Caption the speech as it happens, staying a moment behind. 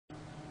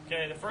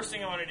Okay, the first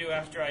thing I want to do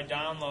after I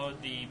download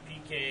the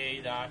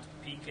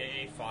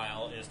pka.pka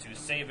file is to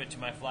save it to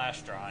my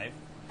flash drive.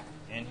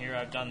 And here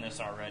I've done this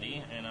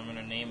already, and I'm going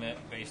to name it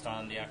based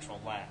on the actual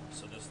lab.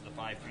 So this is the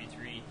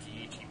 533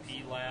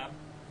 DHCP lab.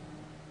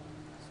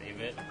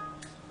 Save it.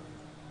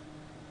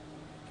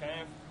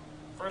 Okay,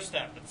 first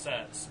step, it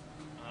says,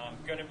 I'm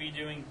going to be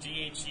doing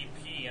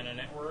DHCP on a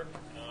network.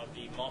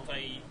 The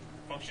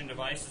multi-function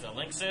device is a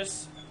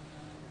Linksys.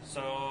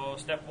 So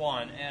step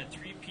 1, add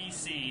 3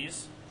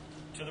 PCs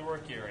to the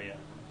work area.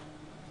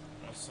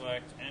 I'll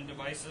select End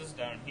Devices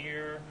down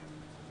here,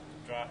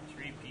 drop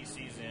 3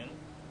 PCs in.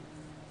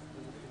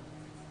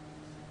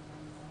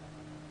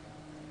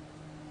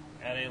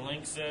 Add a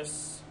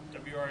Linksys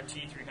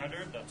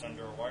WRT300, that's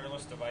under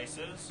Wireless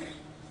Devices.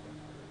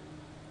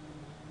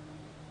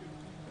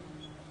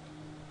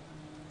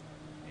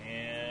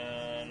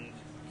 And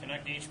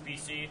connect each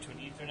PC to an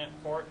Ethernet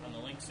port on the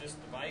Linksys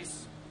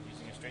device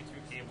using a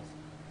straight-through cable.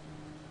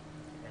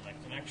 Here are my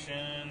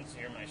connections,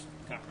 here are my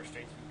copper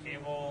straight-through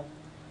cable.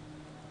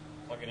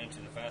 Plug it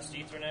into the fast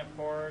Ethernet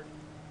port.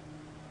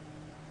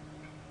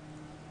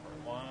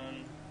 Port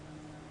 1.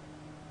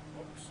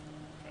 Whoops,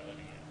 try that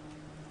again.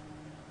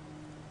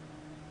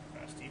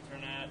 Fast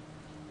Ethernet.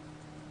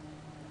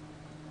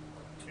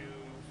 Port 2.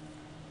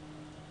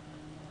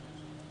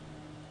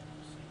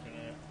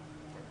 Ethernet.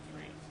 Port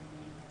 3.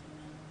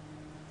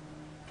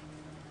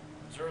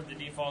 Observe the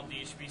default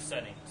DHCP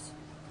settings.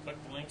 Click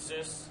the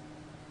Linksys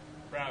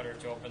router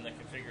to open the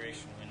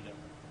configuration window.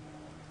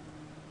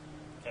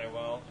 Okay,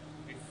 well,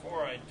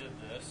 before I did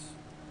this,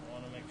 I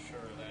want to make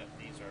sure that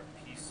these are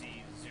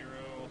PC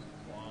 0,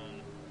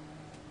 1.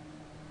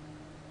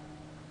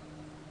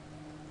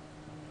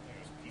 I think it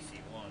was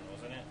PC 1,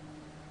 wasn't it?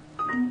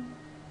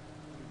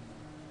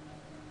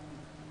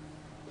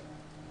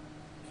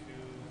 2,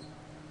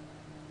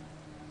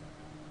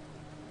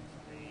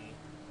 3.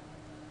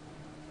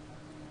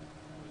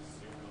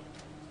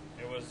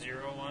 It was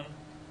 0, 1.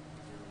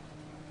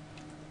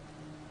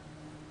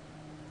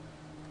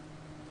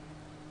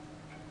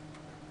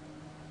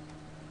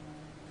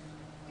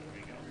 There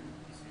we go.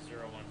 PC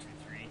 0, 1, 2,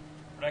 3.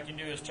 What I can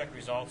do is check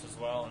results as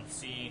well and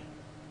see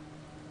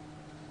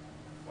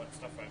what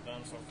stuff I've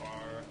done so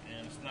far.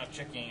 And it's not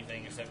checking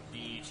anything except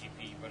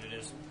DHCP, but it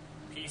is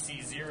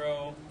PC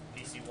 0,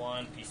 PC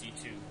 1, PC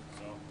 2.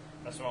 So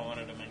that's what I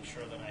wanted to make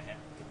sure that I had.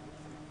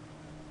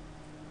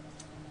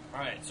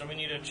 Alright, so we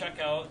need to check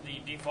out the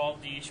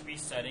default DHCP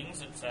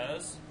settings. It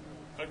says,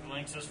 click the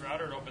Linksys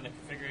router to open the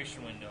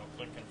configuration window.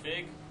 Click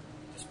Config,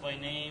 display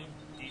name,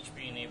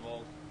 DHCP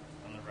enabled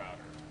on the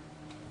router.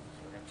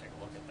 So we're going to take a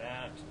look at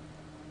that.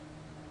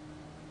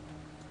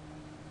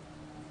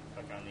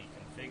 Click on the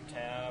Config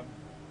tab.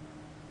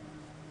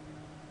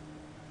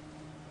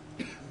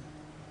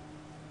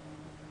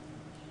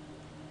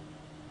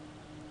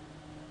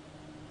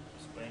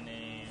 Display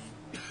name.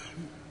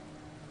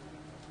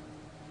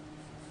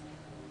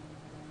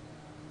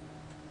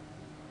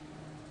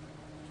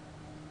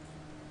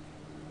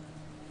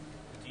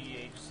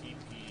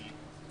 DHCP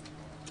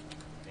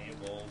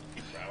enabled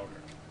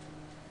router.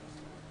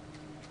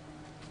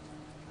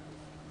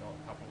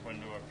 Pop-up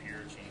window appear,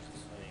 change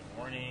display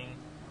warning.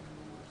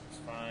 It's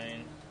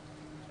fine.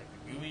 Click the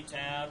GUI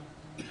tab,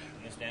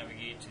 and let's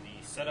navigate to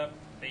the Setup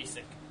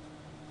Basic.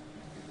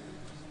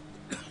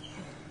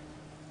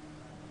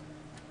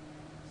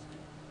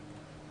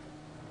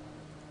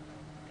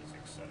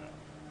 Basic setup.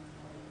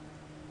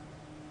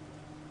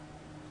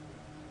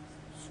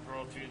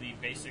 Scroll through the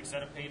basic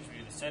setup page,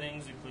 review the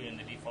settings, including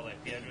the default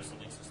IP address of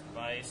the Linksys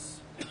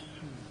device.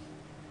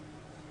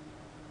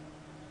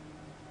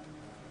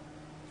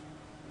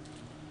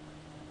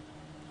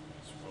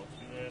 Scroll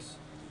through this.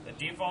 The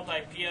default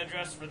IP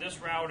address for this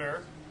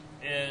router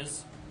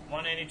is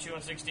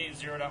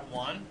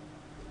 192.168.0.1.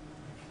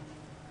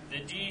 The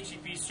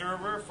DHCP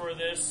server for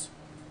this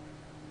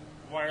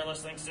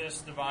wireless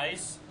Linksys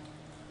device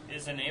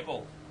is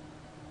enabled.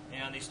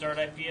 And the start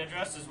IP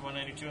address is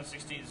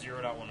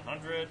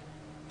 192.168.0.100.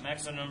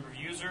 Maximum number of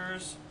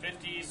users,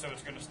 50, so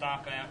it's going to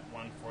stop at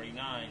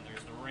 149.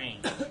 There's the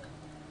range.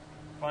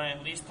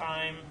 Client lease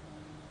time,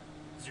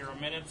 0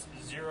 minutes.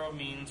 0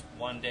 means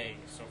 1 day.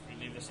 So if we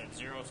leave this at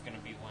 0, it's going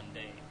to be 1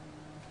 day.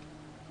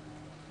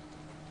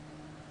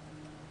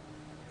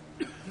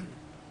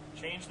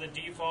 Change the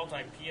default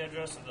IP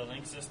address of the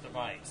Linksys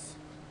device.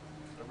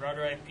 The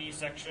router IP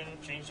section,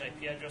 change the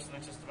IP address of the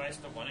Linksys device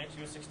to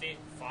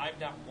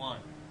 192.168.5.1.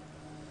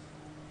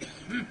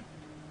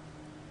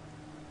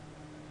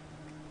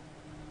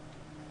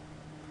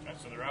 Okay,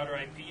 so the router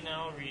IP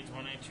now reads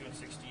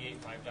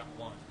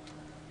 192.168.5.1.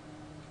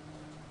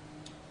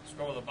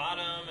 Scroll to the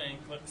bottom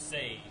and click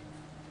Save.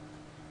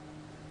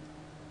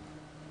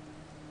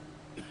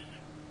 And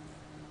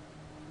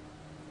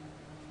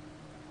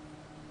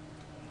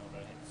I'll go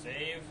ahead and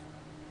save.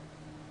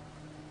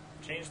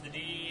 Change the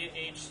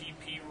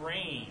DHCP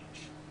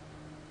range.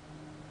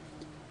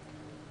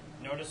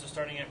 Notice the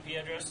starting IP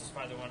address is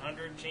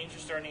 5.100. Change your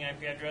starting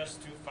IP address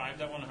to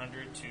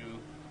 5.100 to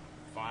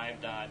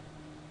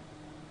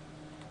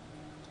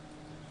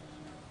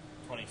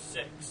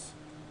 5.26.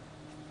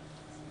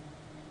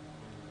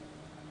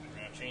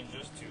 change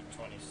this to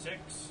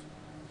 26.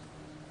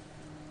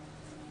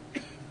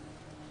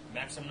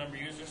 Maximum number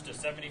of users to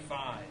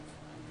 75.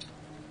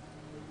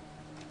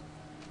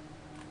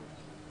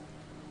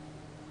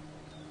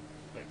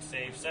 Click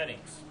Save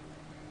Settings.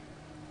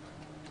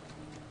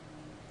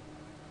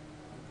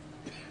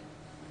 Okay,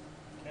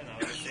 now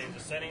let's save the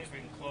settings. We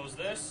can close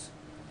this.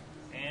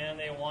 And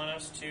they want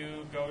us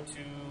to go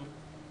to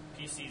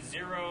PC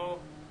 0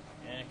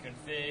 and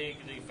config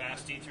the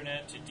fast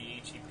Ethernet to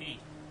DHCP.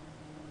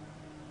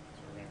 So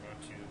we're going to go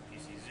to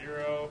PC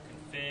 0,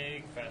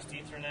 config fast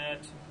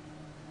Ethernet,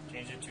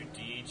 change it to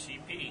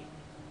DHCP.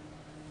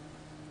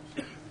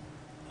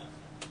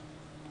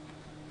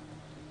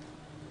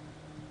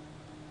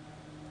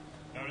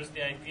 Notice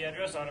the IP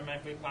address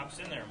automatically pops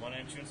in there,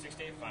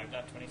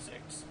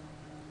 192.168.5.26.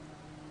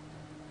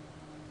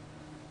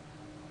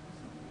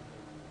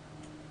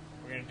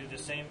 We're going to do the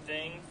same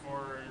thing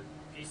for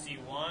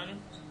PC1.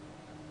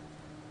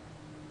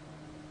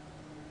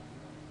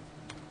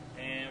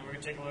 And we're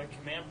going to take a look at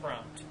command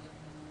prompt.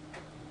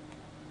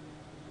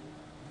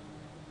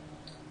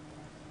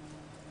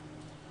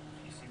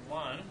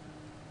 PC1.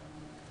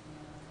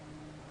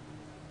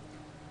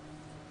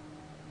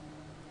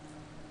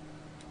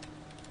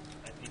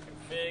 IP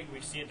config.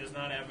 We see it does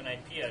not have an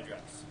IP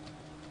address.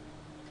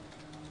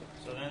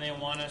 So then they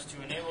want us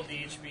to enable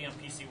DHCP on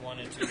PC1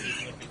 until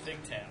using the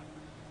config tab.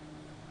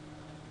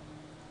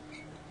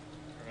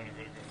 We're going to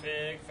go to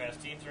config,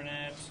 fast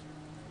Ethernet,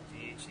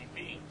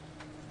 DHCP.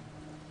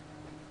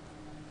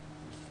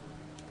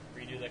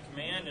 Redo the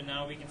command, and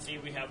now we can see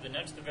we have the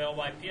next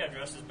available IP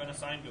address has been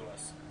assigned to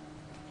us.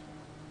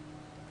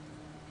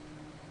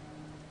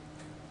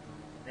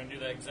 We're going to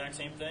do the exact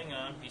same thing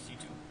on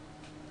PC2.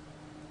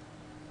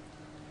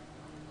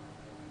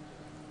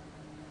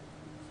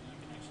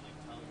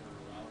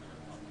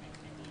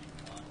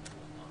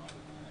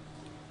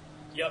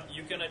 Yep,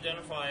 you can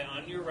identify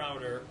on your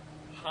router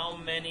how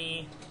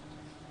many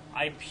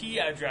IP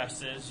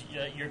addresses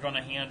you're going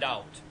to hand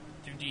out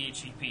through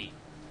DHCP.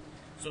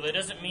 So that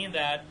doesn't mean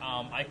that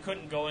I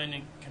couldn't go in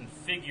and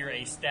configure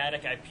a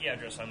static IP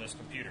address on this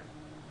computer.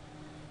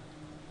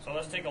 So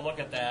let's take a look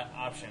at that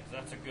option.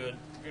 That's a good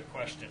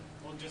question.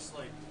 Well, just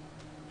like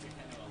to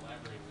kind of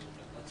elaborate a little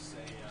bit, let's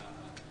say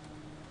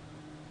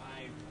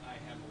I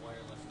have a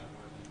wireless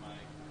network in my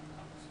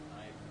house.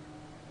 I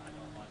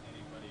don't want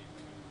anybody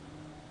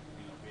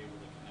to be able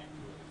to connect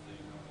to it if they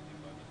know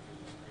anything about it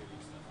through this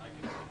creating stuff. I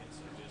can make it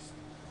so just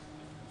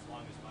as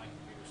long as my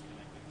computer's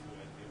connected to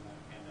it, it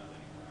won't hand out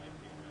any more IP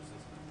addresses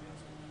and nobody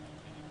else can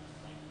connect anymore.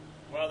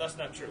 Well, that's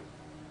not true.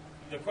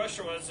 The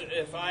question was,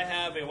 if I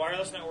have a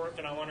wireless network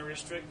and I want to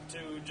restrict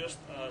to just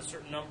a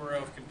certain number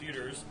of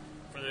computers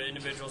for the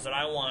individuals that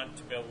I want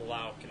to be able to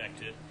allow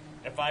connected,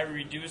 if I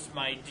reduce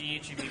my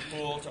DHCP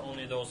pool to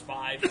only those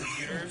 5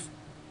 computers,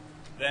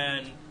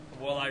 then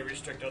will I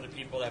restrict other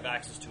people that have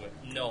access to it?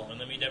 No, and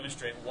let me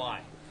demonstrate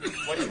why.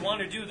 What you want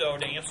to do, though,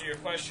 to answer your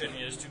question,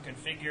 is to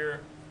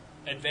configure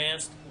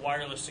advanced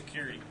wireless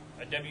security,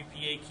 a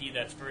WPA key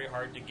that's very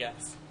hard to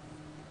guess.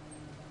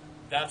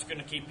 That's going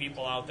to keep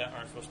people out that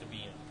aren't supposed to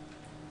be in.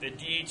 The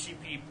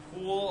DHCP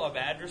pool of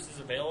addresses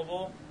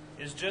available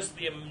is just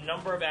the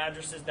number of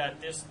addresses that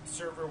this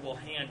server will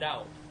hand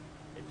out.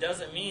 It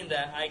doesn't mean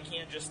that I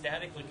can't just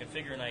statically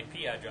configure an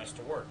IP address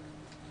to work.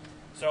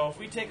 So if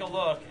we take a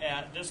look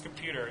at this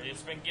computer,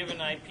 it's been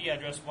given an IP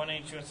address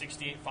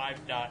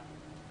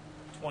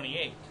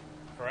 192.168.5.28,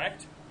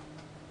 correct?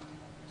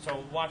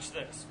 So watch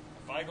this.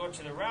 If I go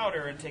to the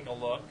router and take a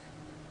look,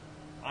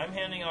 I'm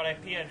handing out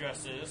IP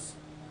addresses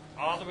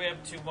all the way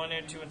up to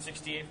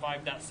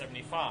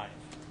 192.168.5.75.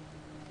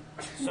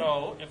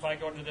 So if I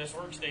go to this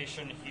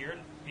workstation here,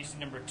 PC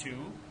number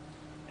 2,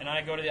 and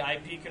I go to the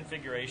IP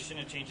configuration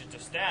and change it to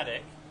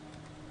static,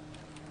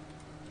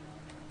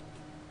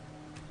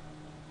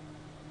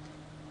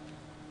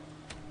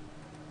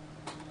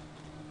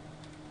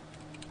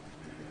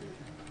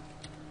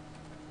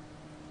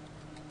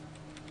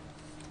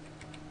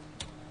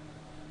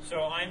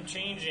 so I'm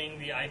changing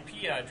the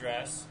IP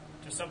address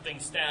to something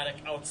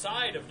static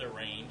outside of the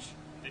range,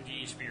 the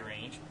DHCP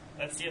range.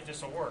 Let's see if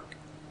this will work.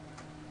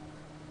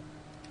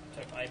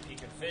 Type IP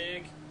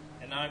config,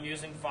 and now I'm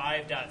using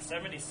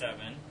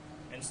 5.77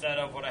 instead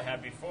of what I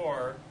had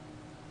before,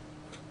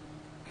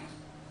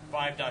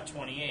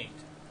 5.28.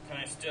 Can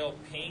I still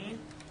ping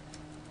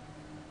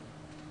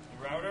the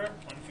router,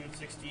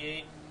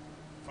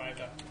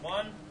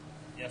 192.168.5.1?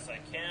 Yes, I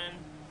can.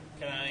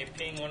 Can I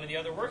ping one of the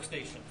other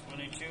workstations?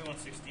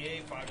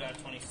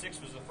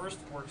 192.168.5.26 was the first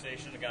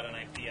workstation that got an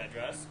IP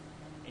address,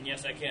 and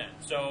yes, I can.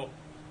 So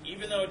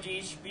even though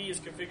DHCP is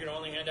configured to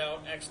only hand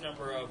out X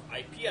number of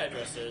IP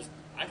addresses,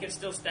 I can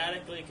still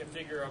statically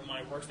configure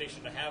my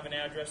workstation to have an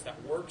address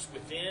that works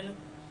within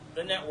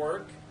the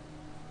network,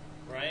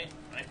 right?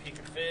 IP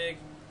config,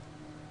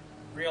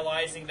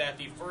 realizing that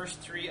the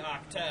first 3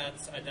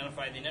 octets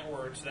identify the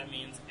network, so that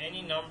means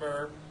any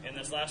number in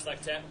this last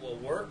octet will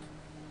work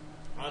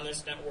on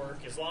this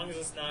network as long as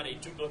it's not a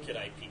duplicate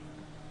IP.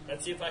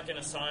 Let's see if I can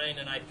assign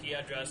an IP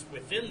address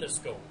within the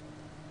scope.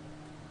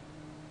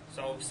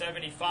 So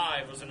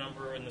 75 was a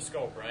number in the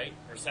scope, right?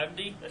 Or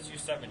 70? Let's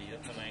use 70.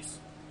 That's a nice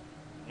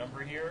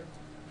number here.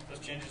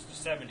 Let's change this to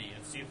 70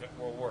 and see if it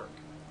will work.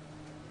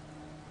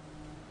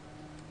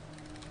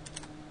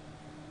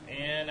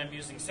 And I'm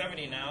using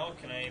 70 now.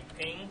 Can I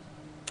ping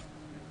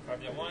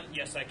 5.1?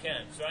 Yes, I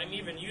can. So I'm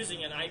even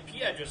using an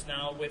IP address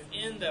now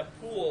within the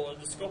pool of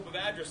the scope of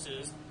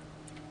addresses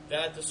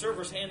that the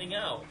server's handing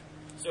out.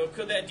 So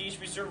could that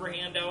DHCP server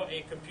hand out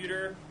a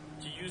computer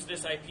to use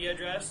this IP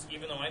address,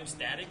 even though I'm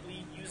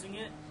statically using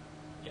it?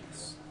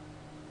 Yes.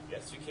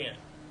 Yes, you can.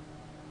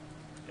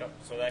 Yep,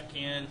 so that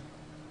can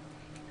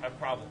have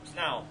problems.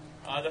 Now,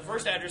 the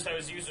first address I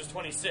was used was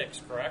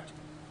 26, correct?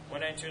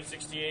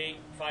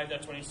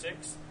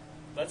 192.168.5.26.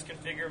 Let's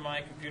configure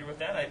my computer with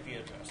that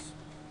IP address.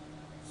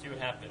 See what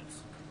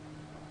happens.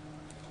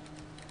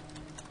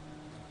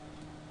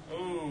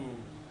 Ooh.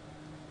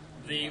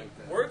 The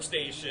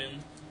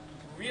workstation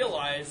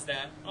realized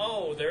that,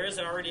 oh, there is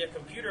already a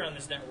computer on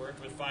this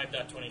network with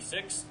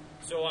 5.26,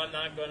 so I'm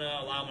not going to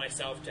allow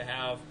myself to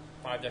have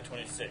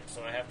 5.26,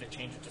 so I have to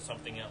change it to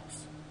something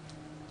else.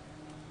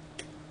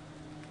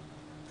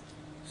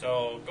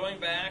 So going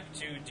back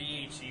to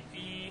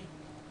DHCP,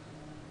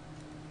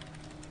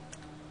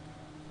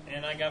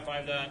 and I got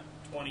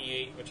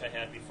 5.28, which I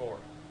had before.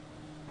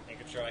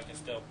 Making sure I can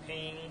still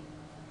ping,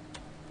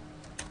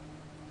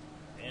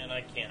 and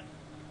I can.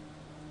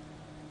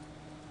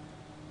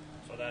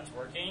 So that's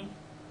working.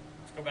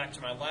 Let's go back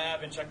to my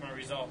lab and check my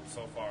results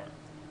so far.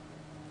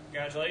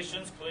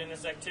 Congratulations, completing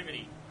this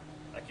activity.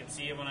 I can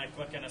see when I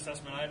click on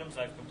assessment items,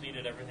 I've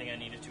completed everything I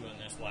needed to in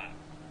this lab.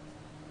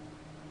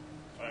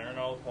 So I earned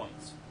all the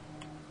points.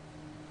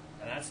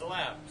 And that's the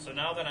lab. So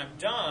now that I'm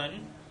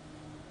done,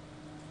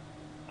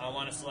 I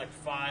want to select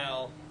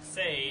File,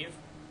 Save,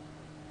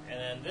 and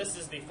then this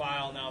is the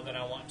file now that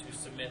I want to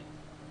submit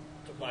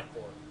to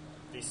Blackboard.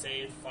 The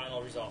saved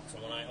final results. So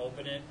when I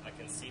open it, I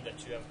can see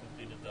that you have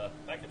completed the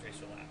packet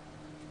tracer lab.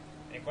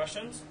 Any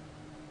questions?